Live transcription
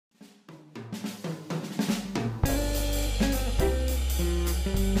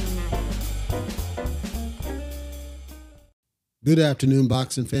Good afternoon,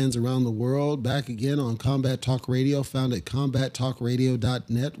 boxing fans around the world. Back again on Combat Talk Radio, found at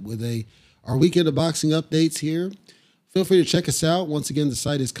combattalkradio.net with our weekend of boxing updates here. Feel free to check us out. Once again, the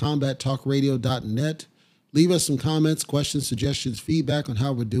site is combattalkradio.net. Leave us some comments, questions, suggestions, feedback on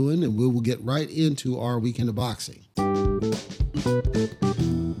how we're doing, and we will get right into our weekend of boxing.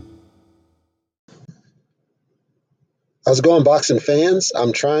 How's it going, boxing fans?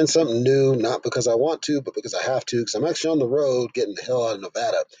 I'm trying something new, not because I want to, but because I have to, because I'm actually on the road getting the hell out of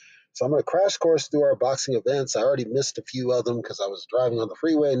Nevada. So I'm going to crash course through our boxing events. I already missed a few of them because I was driving on the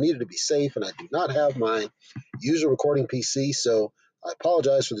freeway and needed to be safe, and I do not have my usual recording PC, so I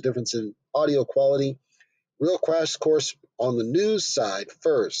apologize for the difference in audio quality. Real crash course on the news side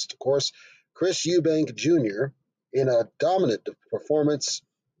first. Of course, Chris Eubank Jr., in a dominant performance,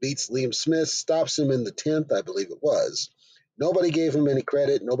 beats Liam Smith, stops him in the 10th, I believe it was. Nobody gave him any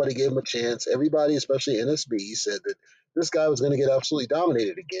credit. Nobody gave him a chance. Everybody, especially NSB, said that this guy was going to get absolutely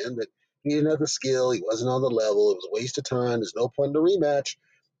dominated again, that he didn't have the skill, he wasn't on the level, it was a waste of time, there's no point in the rematch.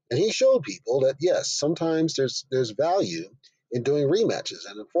 And he showed people that yes, sometimes there's value in doing rematches.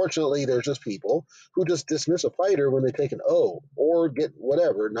 And unfortunately, there's just people who just dismiss a fighter when they take an O or get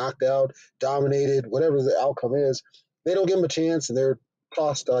whatever, knocked out, dominated, whatever the outcome is. They don't give them a chance and they're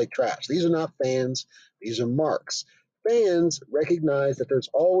tossed like trash. These are not fans, these are marks. Fans recognize that there's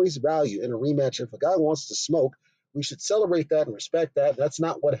always value in a rematch. If a guy wants to smoke, we should celebrate that and respect that. That's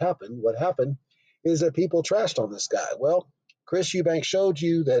not what happened. What happened is that people trashed on this guy. Well, Chris Eubank showed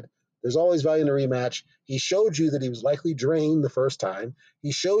you that there's always value in a rematch. He showed you that he was likely drained the first time.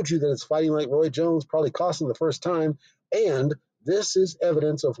 He showed you that it's fighting like Roy Jones probably cost him the first time. And this is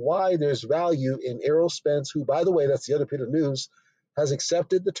evidence of why there's value in Errol Spence, who, by the way, that's the other bit of news, has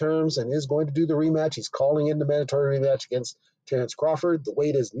accepted the terms and is going to do the rematch. He's calling in the mandatory rematch against Terrence Crawford. The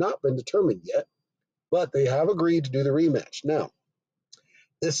weight has not been determined yet, but they have agreed to do the rematch. Now,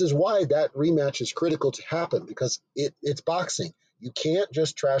 this is why that rematch is critical to happen because it's boxing. You can't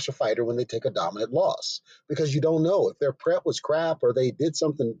just trash a fighter when they take a dominant loss because you don't know if their prep was crap or they did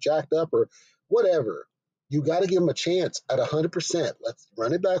something jacked up or whatever. You got to give them a chance at 100%. Let's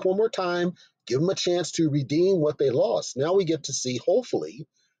run it back one more time. Give them a chance to redeem what they lost. Now we get to see, hopefully,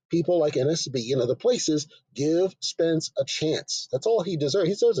 people like NSB and other places give Spence a chance. That's all he deserves.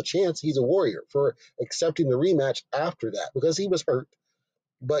 He deserves a chance. He's a warrior for accepting the rematch after that because he was hurt.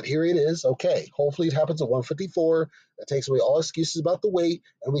 But here it is. Okay, hopefully it happens at 154. That takes away all excuses about the weight,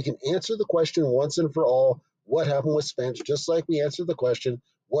 and we can answer the question once and for all: what happened with Spence? Just like we answered the question: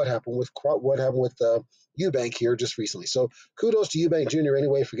 what happened with Eubank here just recently. So kudos to Eubank Jr.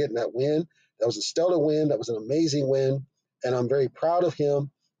 anyway for getting that win. That was a stellar win. That was an amazing win, and I'm very proud of him.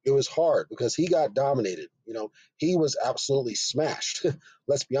 It was hard because he got dominated. He was absolutely smashed.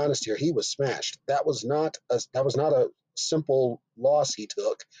 Let's be honest here. He was smashed. That was not a simple loss he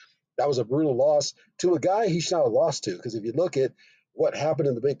took. That was a brutal loss to a guy he should not have lost to. Because if you look at what happened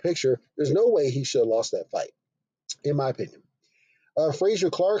in the big picture, there's no way he should have lost that fight, in my opinion. Frazier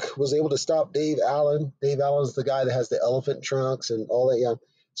Clark was able to stop Dave Allen. Dave Allen's the guy that has the elephant trunks and all that. Yeah,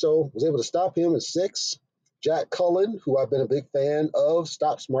 so was able to stop him in 6. Jack Cullen, who I've been a big fan of,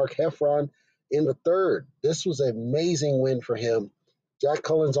 stops Mark Heffron in the 3rd. This was an amazing win for him. Jack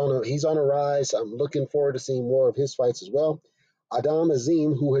Cullen's he's on a rise. I'm looking forward to seeing more of his fights as well. Adam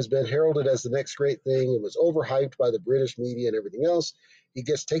Azim, who has been heralded as the next great thing and was overhyped by the British media and everything else, he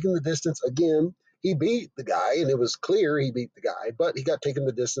gets taken the distance again. He beat the guy, and it was clear he beat the guy, but he got taken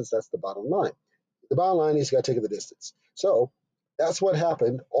the distance. That's the bottom line. The bottom line is he got taken the distance. So that's what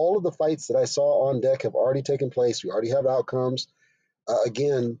happened. All of the fights that I saw on deck have already taken place. We already have outcomes.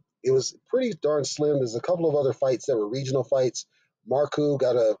 Again, it was pretty darn slim. There's a couple of other fights that were regional fights. Marku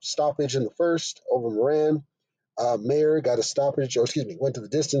got a stoppage in the 1st over Moran. Mayer got a stoppage, or excuse me, went to the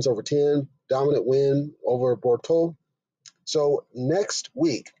distance over 10. Dominant win over Borto. So next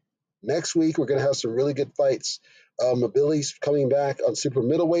week we're going to have some really good fights. Mobility's coming back on super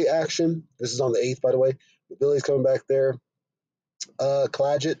middleweight action. This is on the 8th, by the way. Mobility's coming back there.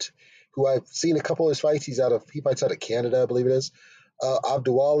 Klajic, who I've seen a couple of his fights. He fights out of Canada, I believe it is.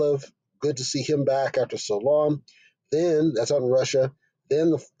 Abdualov, good to see him back after so long. Then that's out in Russia.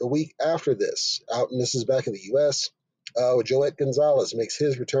 Then the week after this, and this is back in the U.S. Joet Gonzalez makes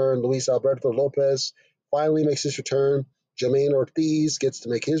his return. Luis Alberto Lopez finally makes his return. Jermaine Ortiz gets to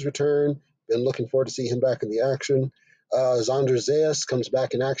make his return. Been looking forward to see him back in the action. Xander Zayas comes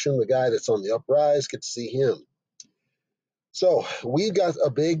back in action. The guy that's on the uprise, get to see him. So we've got a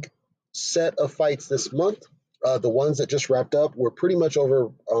big set of fights this month. The ones that just wrapped up were pretty much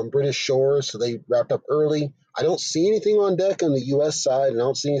over on British shores, so they wrapped up early. I don't see anything on deck on the U.S. side, and I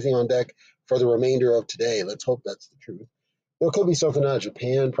don't see anything on deck for the remainder of today. Let's hope that's the truth. There could be something out of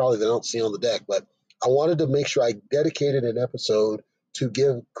Japan, probably they don't see on the deck, but I wanted to make sure I dedicated an episode to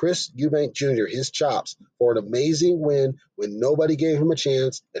give Chris Eubank Jr. his chops for an amazing win when nobody gave him a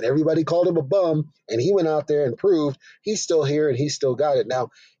chance and everybody called him a bum, and he went out there and proved he's still here and he's still got it. Now,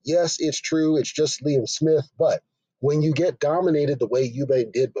 yes, it's true, it's just Liam Smith, but when you get dominated the way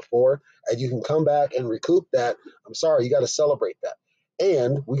Eubank did before and you can come back and recoup that, I'm sorry, you got to celebrate that.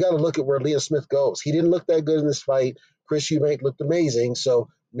 And we got to look at where Liam Smith goes. He didn't look that good in this fight. Chris Eubank looked amazing. So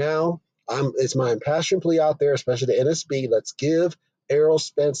now it's my impassioned plea out there, especially to NSB. Let's give Errol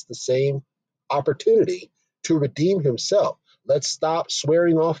Spence the same opportunity to redeem himself. Let's stop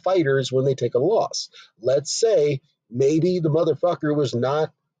swearing off fighters when they take a loss. Let's say maybe the motherfucker was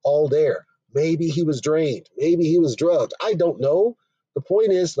not all there. Maybe he was drained. Maybe he was drugged. I don't know. The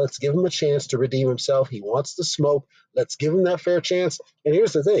point is, let's give him a chance to redeem himself. He wants to smoke. Let's give him that fair chance. And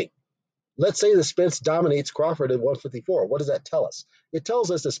here's the thing. Let's say that Spence dominates Crawford at 154. What does that tell us? It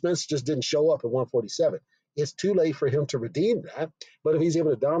tells us that Spence just didn't show up at 147. It's too late for him to redeem that. But if he's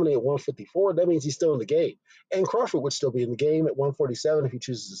able to dominate at 154, that means he's still in the game. And Crawford would still be in the game at 147 if he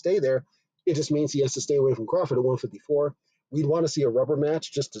chooses to stay there. It just means he has to stay away from Crawford at 154. We'd want to see a rubber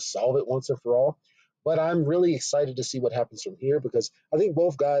match just to solve it once and for all. But I'm really excited to see what happens from here because I think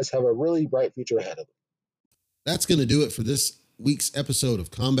both guys have a really bright future ahead of them. That's going to do it for this week's episode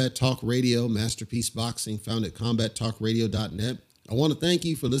of Combat Talk Radio, Masterpiece Boxing, found at combattalkradio.net. I want to thank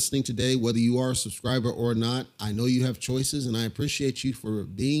you for listening today, whether you are a subscriber or not. I know you have choices, and I appreciate you for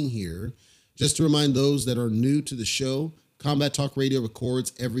being here. Just to remind those that are new to the show, Combat Talk Radio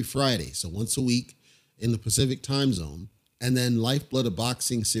records every Friday, so once a week in the Pacific time zone. And then Lifeblood of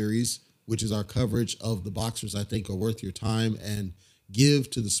Boxing series, which is our coverage of the boxers I think are worth your time and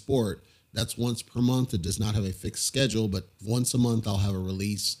give to the sport. That's once per month. It does not have a fixed schedule, but once a month I'll have a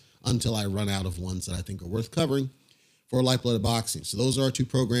release until I run out of ones that I think are worth covering for Lifeblood of Boxing. So those are our two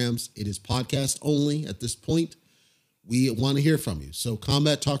programs. It is podcast only at this point. We want to hear from you. So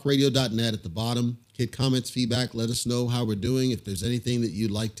combattalkradio.net at the bottom. Hit comments, feedback. Let us know how we're doing. If there's anything that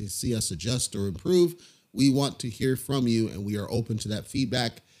you'd like to see us adjust or improve, we want to hear from you, and we are open to that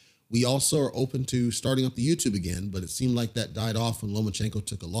feedback. We also are open to starting up the YouTube again, but it seemed like that died off when Lomachenko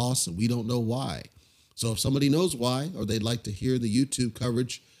took a loss, and we don't know why. So if somebody knows why, or they'd like to hear the YouTube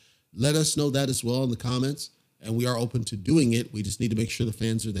coverage, let us know that as well in the comments, and we are open to doing it. We just need to make sure the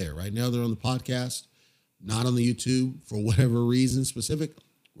fans are there. Right now they're on the podcast, not on the YouTube for whatever reason specific.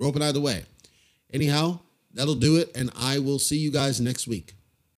 We're open either way. Anyhow, that'll do it, and I will see you guys next week.